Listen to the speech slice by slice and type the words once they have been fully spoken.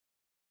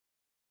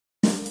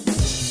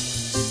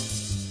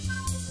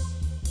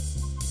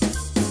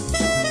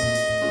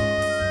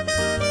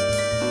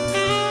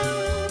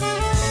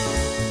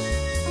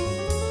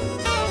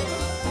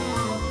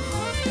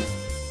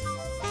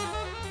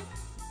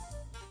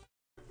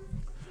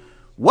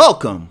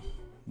Welcome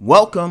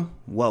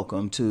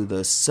to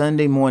the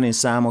Sunday morning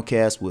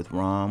simulcast with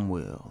Rom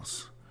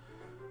Wills.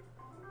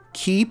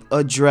 Keep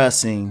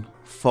addressing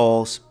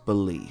false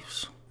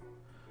beliefs.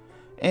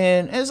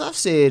 And as I've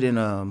said in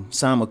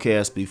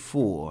simulcast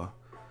before,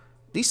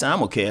 these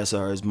simulcasts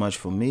are as much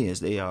for me as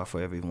they are for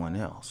everyone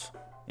else.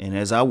 And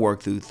as I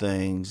work through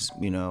things,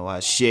 I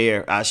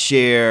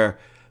share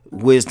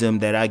wisdom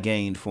that I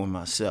gained for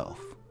myself,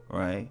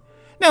 right?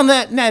 Now,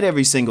 not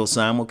every single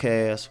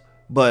simulcast,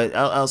 but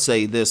I'll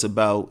say this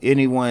about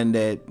anyone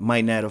that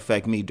might not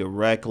affect me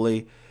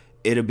directly.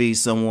 It'll be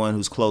someone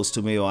who's close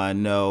to me or I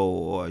know,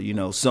 or,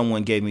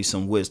 someone gave me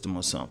some wisdom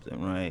or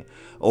something, right?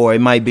 Or it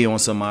might be on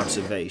some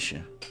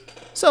observation.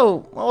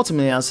 So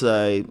ultimately, I'll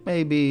say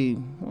maybe,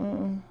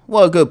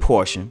 a good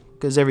portion,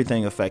 because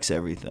everything affects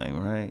everything,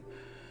 right?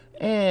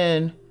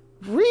 And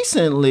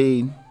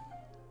recently,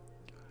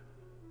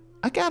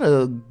 I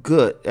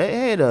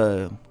had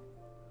a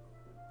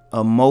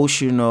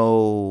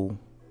emotional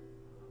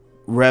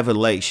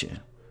revelation,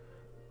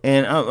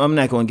 and I'm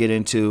not going to get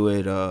into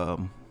it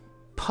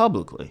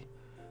publicly,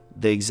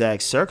 the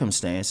exact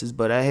circumstances,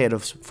 but I had a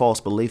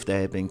false belief that I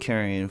had been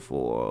carrying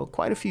for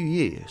quite a few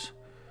years,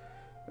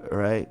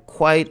 right?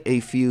 Quite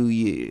a few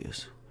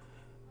years.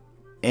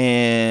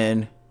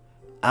 And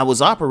I was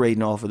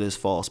operating off of this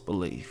false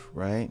belief,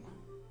 right?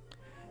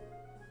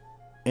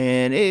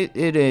 And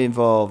it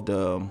involved,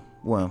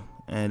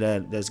 and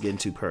that's getting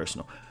too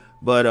personal,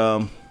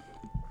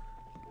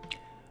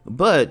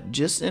 but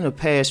just in the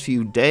past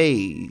few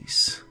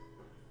days,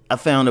 I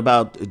found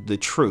about the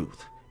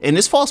truth. And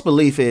this false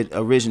belief, it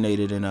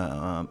originated in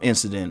an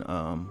incident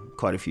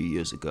quite a few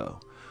years ago.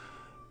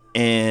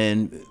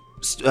 And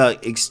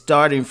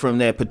starting from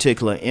that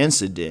particular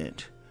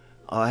incident,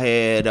 I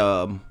had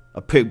a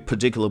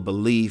particular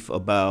belief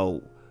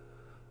about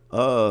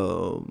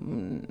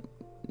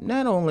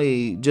not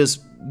only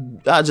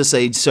I'll just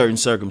say certain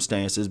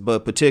circumstances,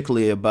 but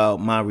particularly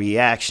about my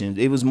reaction.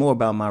 It was more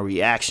about my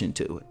reaction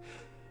to it.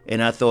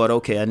 And I thought,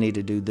 okay, I need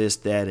to do this,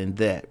 that, and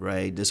that,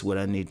 right? This is what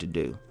I need to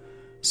do.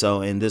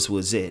 So, and this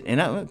was it.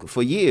 And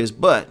for years,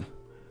 but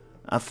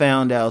I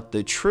found out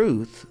the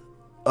truth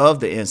of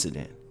the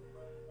incident.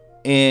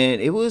 And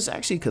it was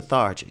actually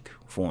cathartic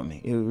for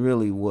me. It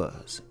really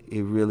was.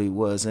 It really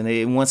was.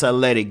 And once I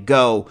let it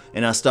go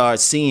and I started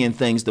seeing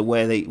things the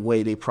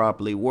way they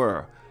properly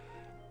were,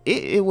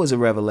 it was a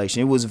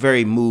revelation. It was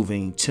very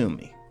moving to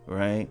me,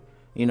 right?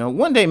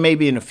 One day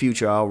maybe in the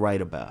future I'll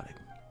write about it.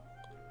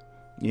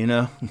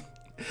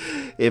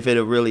 If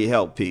it'll really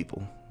help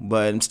people.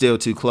 But I'm still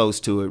too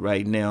close to it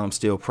right now. I'm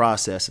still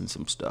processing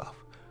some stuff,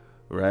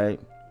 right?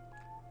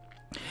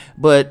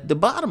 But the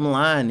bottom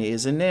line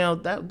is, and now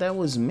that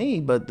was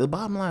me, but the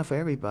bottom line for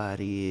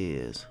everybody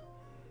is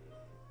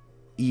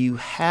you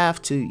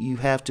have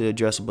to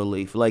address a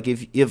belief. Like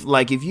if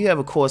you have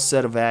a core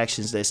set of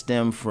actions that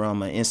stem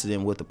from an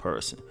incident with a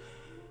person,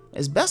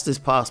 as best as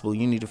possible,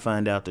 you need to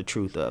find out the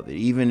truth of it.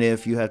 Even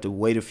if you have to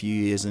wait a few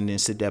years and then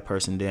sit that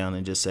person down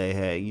and just say,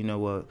 hey, you know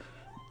what?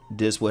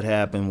 This what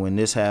happened. When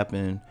this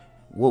happened,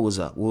 what was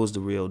up? What was the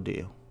real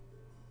deal?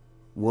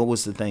 What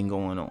was the thing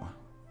going on?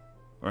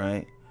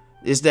 Right?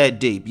 It's that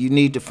deep. You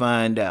need to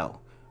find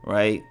out,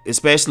 right?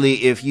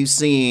 Especially if you've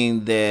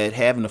seen that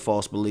having a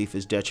false belief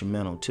is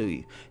detrimental to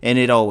you. And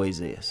it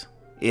always is.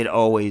 It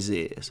always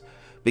is.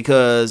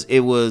 Because it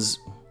was...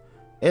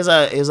 As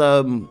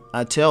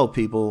I tell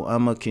people,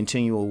 I'm a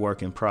continual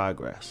work in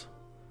progress,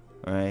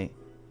 right?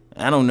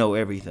 I don't know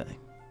everything.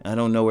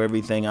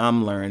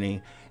 I'm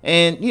learning.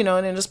 And,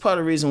 and that's part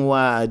of the reason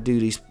why I do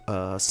these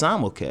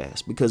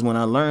simulcasts, because when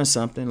I learn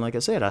something, like I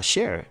said, I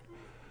share it,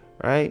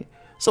 right?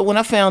 So when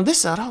I found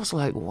this out, I was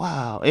like,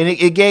 wow. And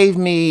it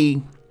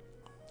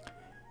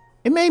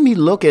made me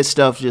look at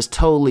stuff just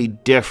totally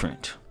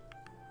different.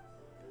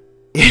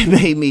 And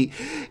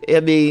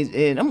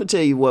I'm going to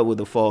tell you what, with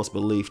a false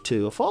belief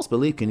too, a false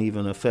belief can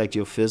even affect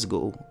your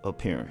physical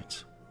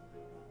appearance,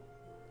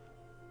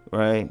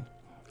 right?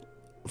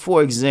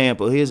 For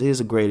example, here's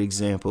a great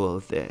example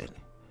of that.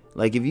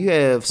 Like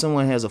if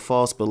someone has a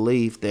false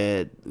belief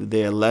that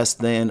they're less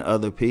than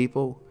other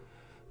people,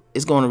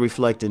 it's going to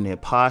reflect in their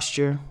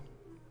posture,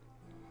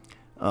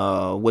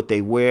 what they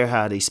wear,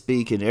 how they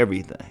speak, and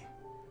everything,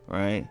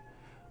 right?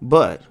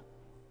 But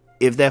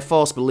if that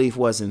false belief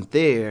wasn't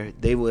there,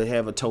 they would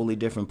have a totally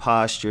different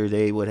posture.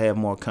 They would have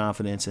more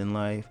confidence in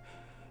life.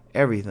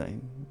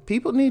 Everything.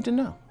 People need to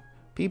know.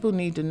 People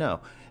need to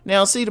know.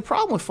 Now, see, the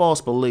problem with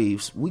false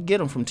beliefs, we get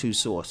them from two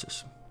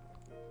sources.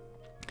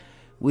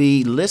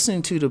 We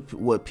listen to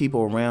what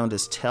people around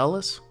us tell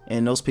us,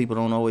 and those people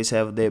don't always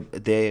have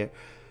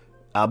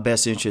our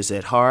best interests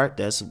at heart.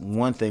 That's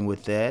one thing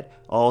with that.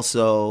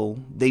 Also,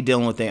 they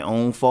dealing with their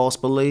own false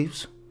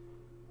beliefs.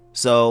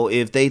 So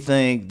if they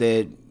think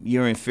that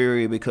you're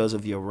inferior because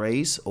of your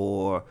race,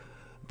 or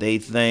they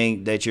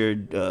think that you're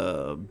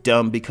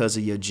dumb because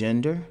of your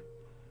gender,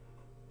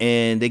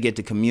 and they get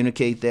to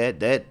communicate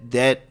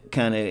that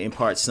kind of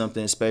imparts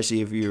something,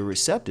 especially if you're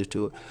receptive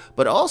to it.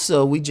 But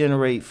also, we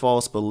generate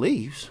false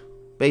beliefs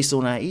based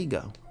on our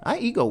ego. Our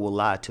ego will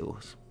lie to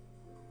us.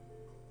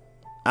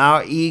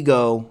 our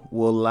ego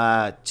will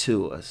lie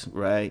to us,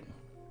 right?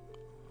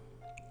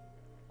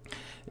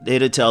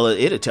 It'll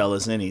tell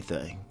us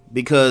anything,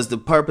 because the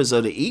purpose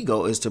of the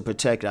ego is to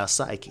protect our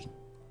psyche.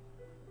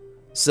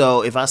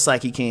 So if our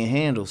psyche can't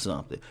handle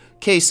something,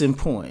 case in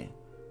point,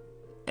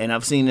 and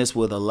I've seen this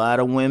with a lot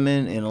of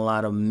women and a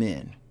lot of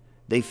men,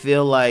 they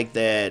feel like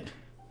that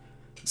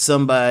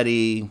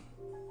somebody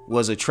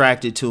was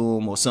attracted to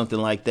them or something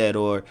like that,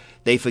 or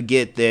they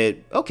forget that,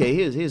 okay,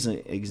 here's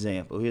an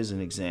example. Here's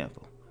an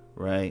example,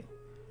 right?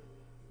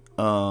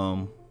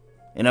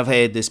 And I've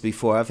had this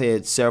before. I've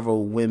had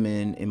several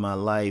women in my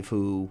life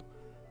who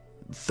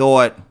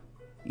thought,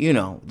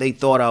 they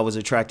thought I was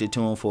attracted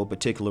to them for a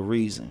particular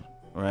reason,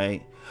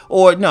 right?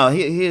 Or no,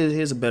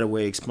 here's a better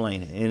way to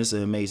explain it, and it's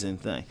an amazing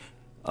thing.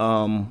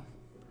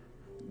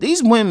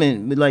 These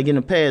women, like in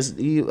the past,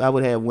 I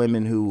would have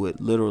women who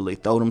would literally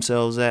throw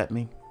themselves at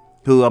me,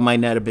 who I might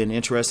not have been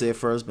interested at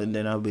first, but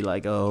then I'll be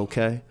like, oh,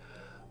 okay.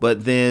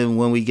 But then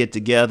when we get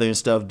together and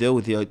stuff, deal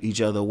with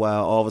each other a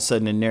while, all of a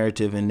sudden the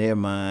narrative in their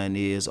mind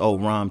is, oh,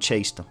 Rom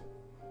chased them.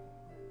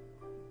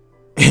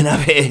 And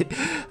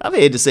I've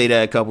had to say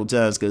that a couple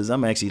times, because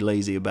I'm actually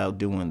lazy about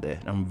doing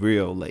that. I'm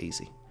real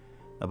lazy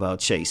about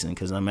chasing,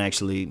 because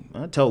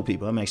I told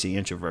people I'm actually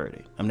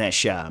introverted. I'm not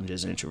shy, I'm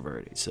just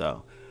introverted.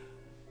 So,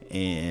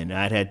 and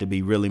I'd have to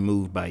be really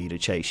moved by you to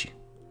chase you,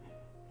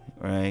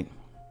 right?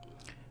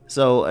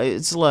 So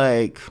it's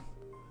like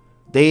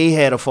they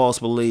had a false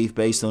belief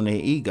based on their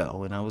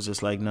ego, and I was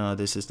just like, no,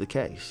 this is the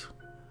case.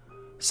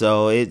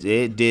 So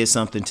it did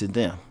something to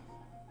them.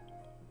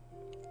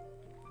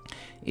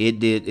 It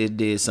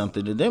did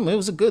something to them. It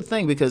was a good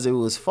thing because it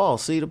was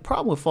false. See, the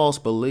problem with false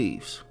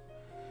beliefs,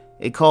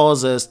 it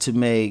causes us to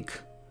make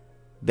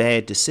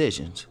bad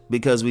decisions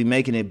because we're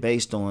making it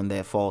based on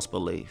that false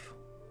belief.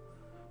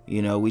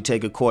 We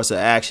take a course of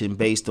action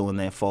based on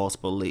that false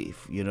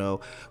belief.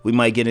 We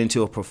might get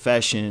into a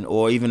profession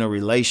or even a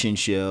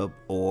relationship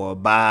or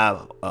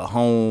buy a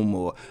home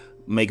or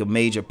make a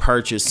major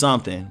purchase,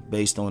 something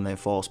based on that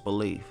false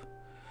belief.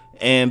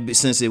 And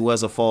since it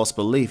was a false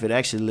belief, it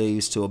actually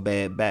leads to a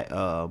bad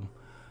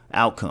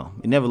outcome.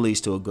 It never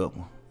leads to a good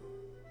one.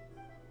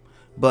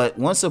 But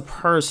once a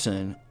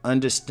person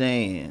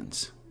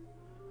understands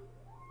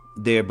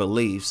their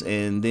beliefs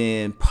and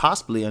then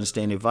possibly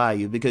understand their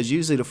value, because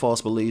usually the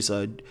false beliefs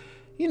are,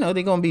 they're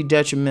going to be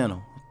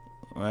detrimental,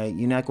 right?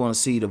 You're not going to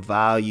see the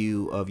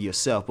value of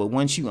yourself. But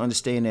once you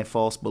understand that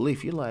false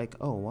belief, you're like,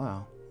 oh,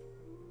 wow.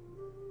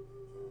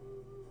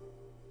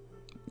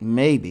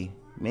 Maybe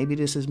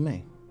this is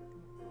me.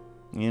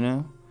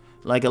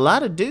 Like a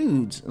lot of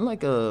dudes,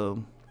 like a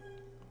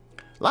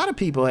lot of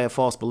people have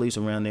false beliefs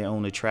around their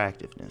own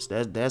attractiveness.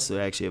 That's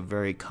actually a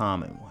very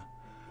common one,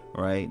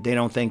 right? They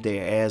don't think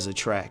they're as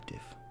attractive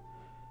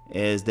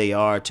as they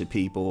are to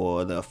people,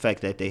 or the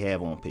effect that they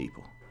have on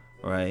people,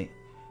 right?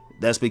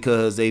 That's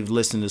because they've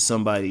listened to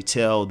somebody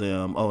tell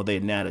them, oh,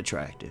 they're not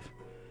attractive.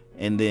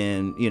 And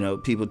then,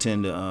 people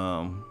tend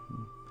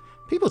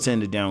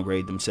to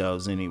downgrade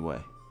themselves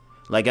anyway.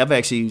 Like I've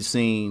actually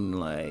seen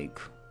like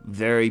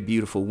very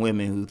beautiful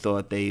women who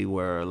thought they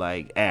were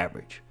like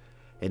average,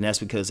 and that's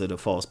because of the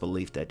false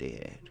belief that they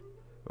had,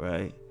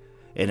 right?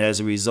 And as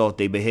a result,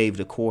 they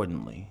behaved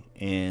accordingly,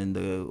 and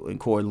the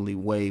accordingly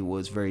way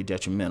was very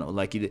detrimental.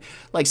 Like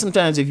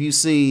sometimes if you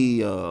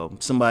see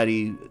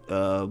somebody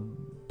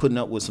putting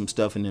up with some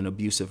stuff in an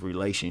abusive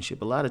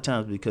relationship, a lot of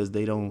times because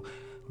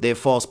their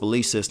false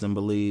belief system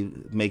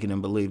making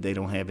them believe they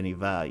don't have any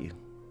value.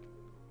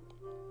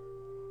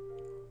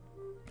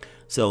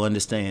 So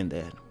understand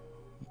that.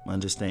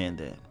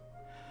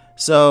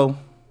 So,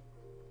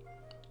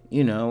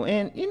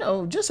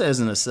 just as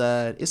an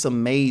aside, it's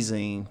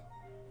amazing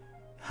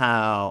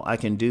how I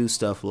can do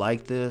stuff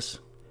like this,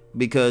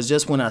 because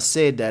just when I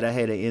said that, I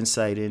had an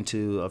insight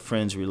into a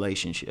friend's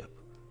relationship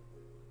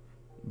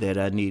that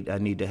I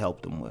need to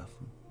help them with.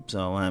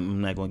 So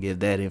I'm not going to give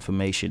that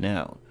information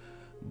out,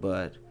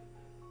 but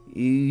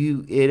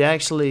it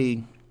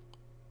actually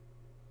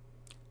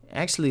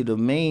the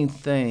main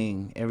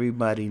thing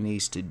everybody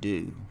needs to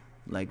do,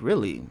 like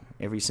really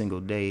every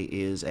single day,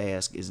 is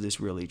ask, is this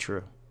really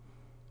true?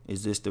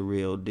 Is this the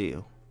real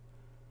deal?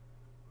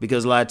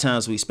 Because a lot of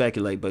times we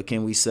speculate, but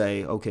can we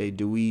say, okay,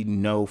 do we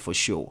know for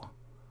sure?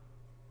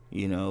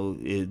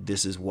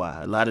 This is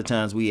why. A lot of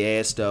times we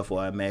add stuff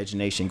or our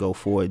imagination go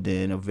forward,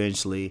 then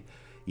eventually,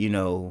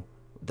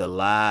 the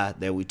lie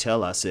that we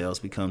tell ourselves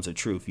becomes a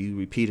truth. You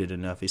repeat it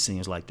enough, it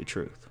seems like the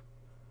truth,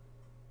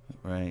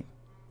 right?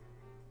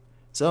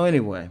 So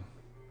anyway,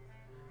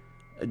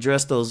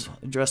 address those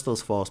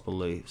false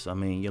beliefs. I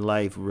mean, your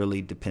life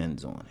really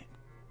depends on it.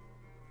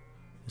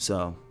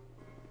 So,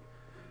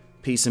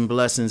 peace and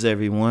blessings,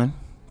 everyone.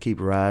 Keep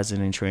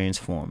rising and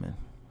transforming.